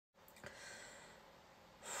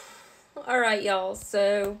Alright, y'all,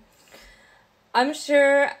 so I'm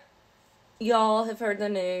sure y'all have heard the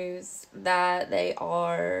news that they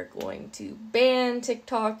are going to ban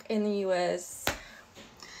TikTok in the US.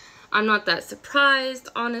 I'm not that surprised,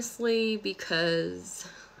 honestly, because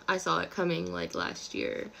I saw it coming like last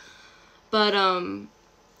year. But I'm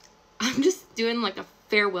just doing like a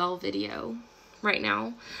farewell video right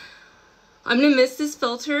now. I'm gonna miss this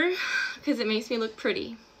filter because it makes me look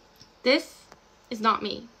pretty. This is not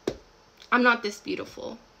me. I'm not this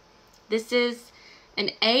beautiful. This is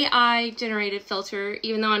an AI generated filter,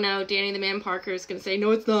 even though I know Danny the Man Parker is gonna say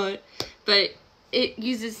no it's not, but it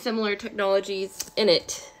uses similar technologies in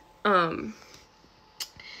it. But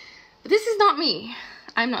this is not me.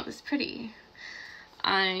 I'm not this pretty.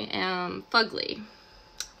 I am fugly.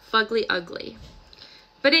 Fugly ugly.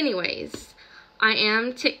 But anyways, I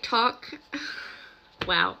am TikTok.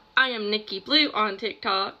 Wow. I am Nikki Blue on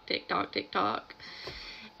TikTok. TikTok.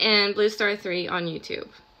 And Blue Star 3 on YouTube.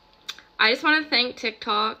 I just want to thank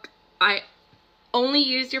TikTok. I only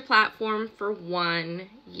used your platform for 1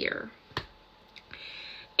 year.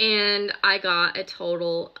 And I got a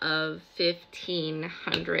total of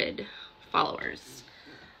 1,500 followers.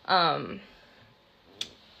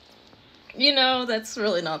 You know, that's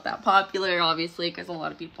really not that popular, obviously, because a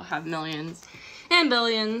lot of people have millions and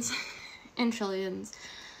billions and trillions.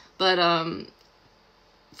 But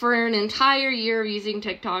for an entire year of using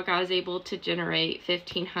TikTok, I was able to generate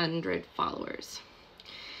 1,500 followers.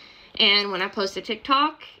 And when I post a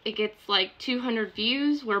TikTok, it gets like 200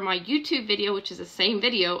 views, where my YouTube video, which is the same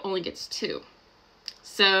video, only gets 2.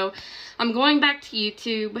 So I'm going back to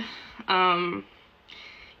YouTube.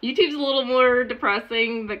 YouTube's a little more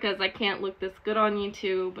depressing because I can't look this good on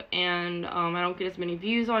YouTube, and I don't get as many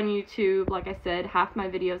views on YouTube. Like I said, half my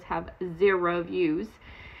videos have 0 views.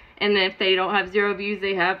 And then if they don't have 0 views,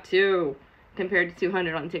 they have 2, compared to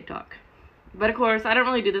 200 on TikTok. But of course, I don't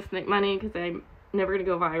really do this to make money because I'm never going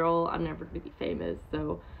to go viral. I'm never going to be famous.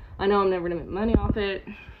 So I know I'm never going to make money off it,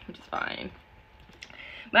 which is fine.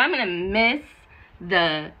 But I'm going to miss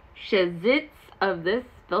the shazits of this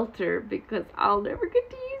filter because I'll never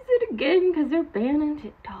get to use it again because they're banning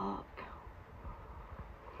TikTok.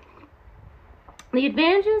 The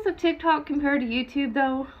advantages of TikTok compared to YouTube,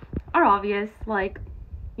 though, are obvious. Like,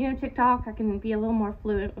 you know, TikTok, I can be a little more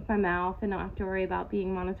fluent with my mouth and not have to worry about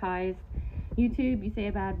being monetized. YouTube, you say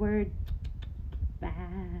a bad word,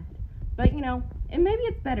 bad. But, you know, and maybe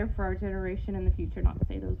it's better for our generation in the future not to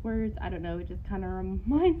say those words. I don't know, it just kind of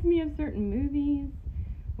reminds me of certain movies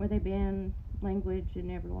where they ban language and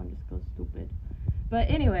everyone just goes stupid. But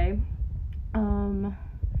anyway,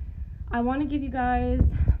 I want to give you guys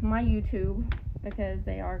my YouTube because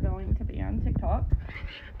they are going to be on TikTok.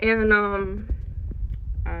 And,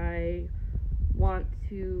 I want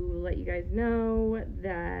to let you guys know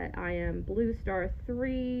that I am Blue Star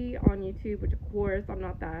 3 on YouTube, which of course I'm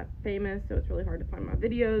not that famous, so it's really hard to find my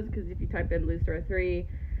videos, because if you type in Blue Star 3,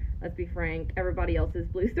 let's be frank, everybody else's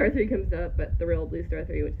Blue Star 3 comes up, but the real Blue Star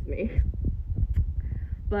 3, which is me.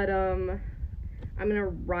 But I'm gonna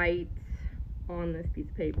write on this piece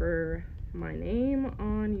of paper my name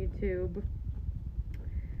on YouTube,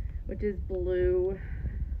 which is Blue.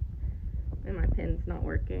 And my pen's not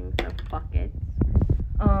working, so fuck it.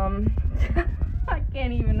 I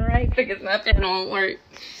can't even write because my pen won't work.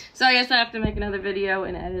 So I guess I have to make another video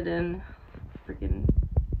and edit in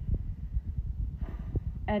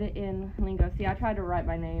lingo. See, I tried to write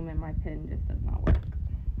my name and my pen just does not work.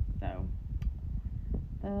 So,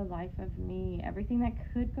 the life of me. Everything that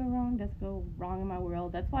could go wrong does go wrong in my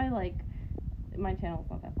world. That's why, like, my channel's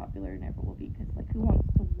not that popular and never will be, because, like, who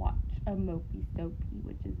wants to watch a mopey soapy,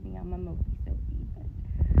 which is me. I'm a mopey soapy, but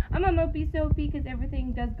I'm a mopey soapy because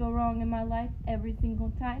everything does go wrong in my life every single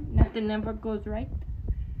time. Nothing ever goes right.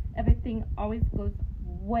 Everything always goes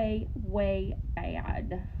way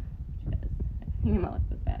bad. Everything in my life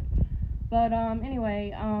goes bad. But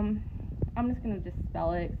anyway, I'm just gonna just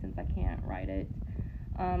spell it since I can't write it.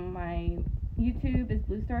 My YouTube is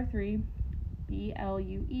Blue Star 3.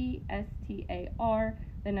 BLUESTAR,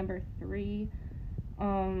 the number 3.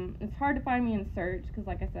 It's hard to find me in search because,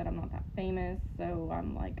 like I said, I'm not that famous, so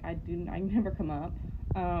I'm like, I never come up.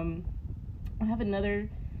 I have another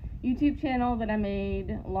YouTube channel that I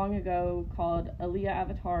made long ago called Aaliyah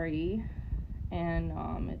Avatari, and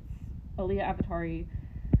it's Aaliyah Avatari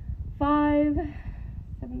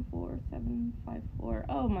 574754.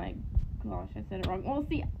 Oh my gosh, I said it wrong. Well,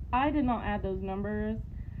 see, I did not add those numbers.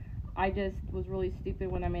 I just was really stupid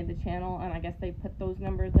when I made the channel, and I guess they put those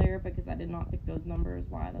numbers there because I did not pick those numbers.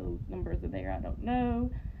 Why those numbers are there, I don't know.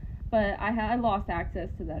 But I lost access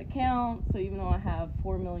to that account, so even though I have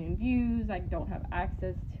 4 million views, I don't have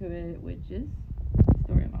access to it, which is the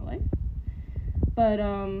story of my life. But,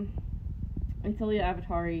 it's Italia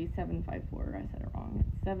Avatari 754. I said it wrong.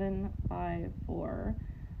 It's 754.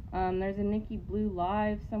 There's a Nikki Blue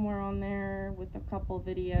live somewhere on there with a couple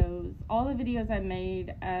videos. All the videos I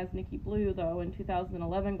made as Nikki Blue, though, in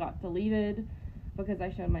 2011 got deleted because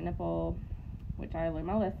I showed my nipple, which I learned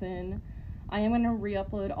my lesson. I am going to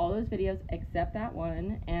re-upload all those videos except that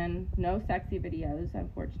one, and no sexy videos,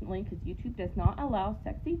 unfortunately, because YouTube does not allow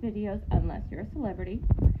sexy videos unless you're a celebrity.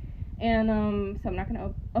 And, so I'm not going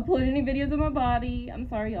to upload any videos of my body. I'm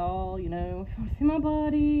sorry, y'all, you know, if you want to see my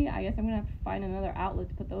body, I guess I'm going to have to find another outlet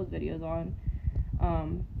to put those videos on,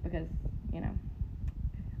 because, you know,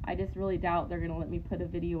 I just really doubt they're going to let me put a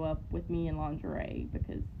video up with me in lingerie,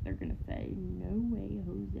 because they're going to say, no way,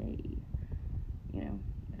 Jose, you know.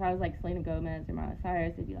 If I was like Selena Gomez or Miley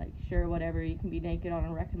Cyrus, they'd be like, sure, whatever, you can be naked on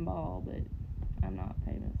a wrecking ball, but I'm not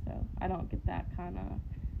famous, so I don't get that kind of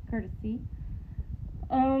courtesy.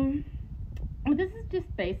 This is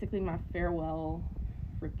just basically my farewell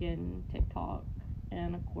freaking TikTok,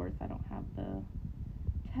 and of course I don't have the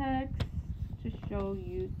text to show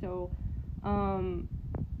you, so,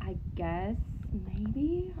 I guess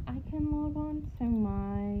maybe I can log on to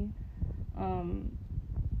my,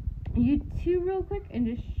 YouTube real quick and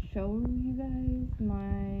just show you guys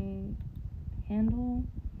my handle.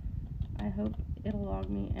 I hope it'll log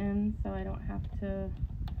me in so I don't have to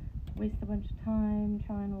waste a bunch of time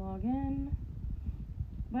trying to log in.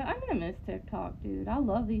 But I'm gonna miss TikTok, dude. I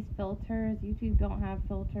love these filters. YouTube don't have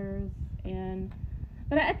filters,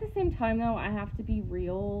 but at the same time though, I have to be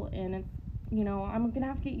real, and it's, you know, I'm gonna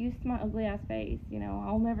have to get used to my ugly ass face. You know,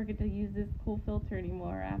 I'll never get to use this cool filter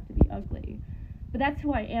anymore. I have to be ugly. But that's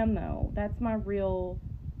who I am, though. That's my real,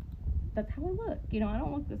 that's how I look. You know, I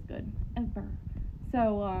don't look this good, ever.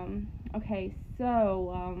 So, okay,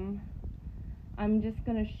 so, I'm just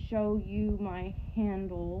gonna show you my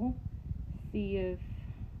handle, see if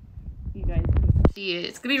you guys can see it.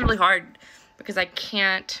 It's gonna be really hard because I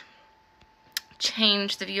can't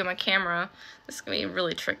change the view of my camera. This is gonna be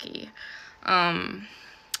really tricky. I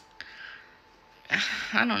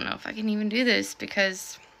don't know if I can even do this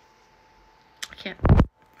because I can't.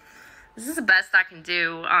 This is the best I can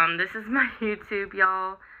do. This is my YouTube,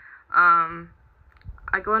 y'all.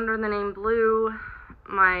 I go under the name Blue.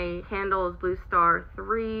 My handle is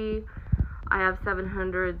BlueStar3. I have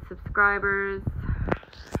 700 subscribers.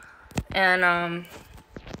 And,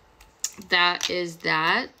 that is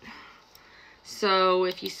that. So,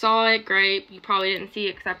 if you saw it, great. You probably didn't see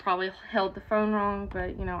it because I probably held the phone wrong,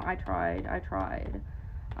 but, you know, I tried.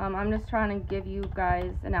 I'm just trying to give you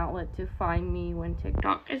guys an outlet to find me when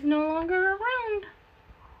TikTok is no longer around.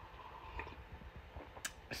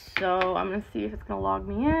 So, I'm going to see if it's going to log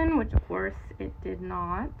me in, which, of course, it did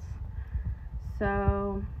not.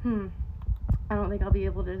 So, I don't think I'll be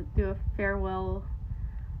able to do a farewell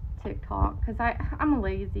TikTok, because I'm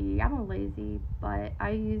lazy, but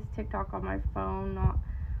I use TikTok on my phone, not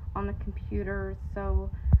on the computer, so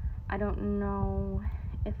I don't know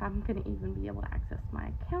if I'm gonna even be able to access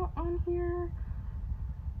my account on here.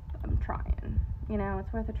 I'm trying, you know,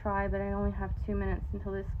 it's worth a try, but I only have 2 minutes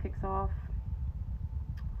until this kicks off,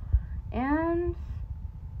 and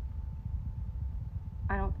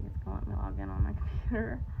I don't think it's gonna let me log in on my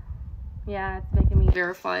computer. Yeah, it's making me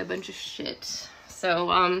verify a bunch of shit.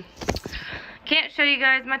 So, can't show you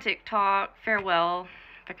guys my TikTok, farewell,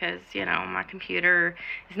 because, you know, my computer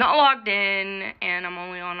is not logged in, and I'm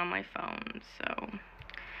only on my phone, so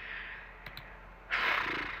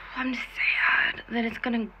I'm just sad that it's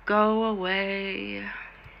gonna go away,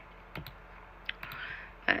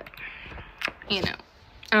 but, you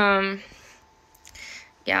know,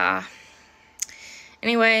 yeah,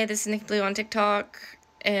 anyway, this is Nikki Blue on TikTok,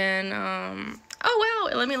 and, oh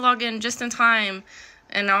wow, let me log in just in time,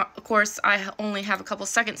 and of course, I only have a couple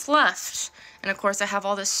seconds left, and of course, I have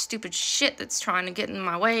all this stupid shit that's trying to get in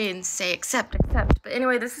my way and say accept, but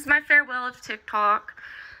anyway, this is my farewell of TikTok.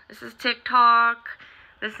 This is TikTok.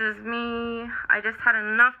 This is me. I just had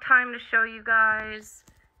enough time to show you guys.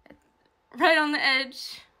 Right on the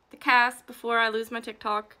edge, the cast, before I lose my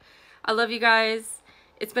TikTok. I love you guys.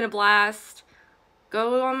 It's been a blast.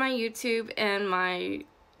 Go on my YouTube and my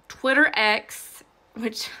Twitter X,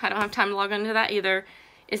 which I don't have time to log into that either,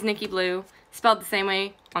 is Nikki Blue. Spelled the same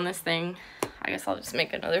way on this thing. I guess I'll just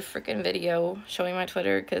make another freaking video showing my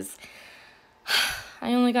Twitter, because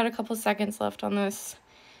I only got a couple seconds left on this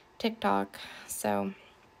TikTok. So,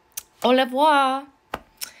 au revoir.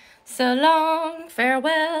 So long,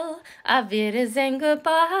 farewell, auf Wiedersehen,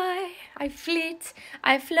 goodbye. I fleet,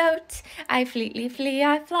 I float, I fleetly flee,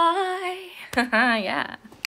 I fly. Yeah.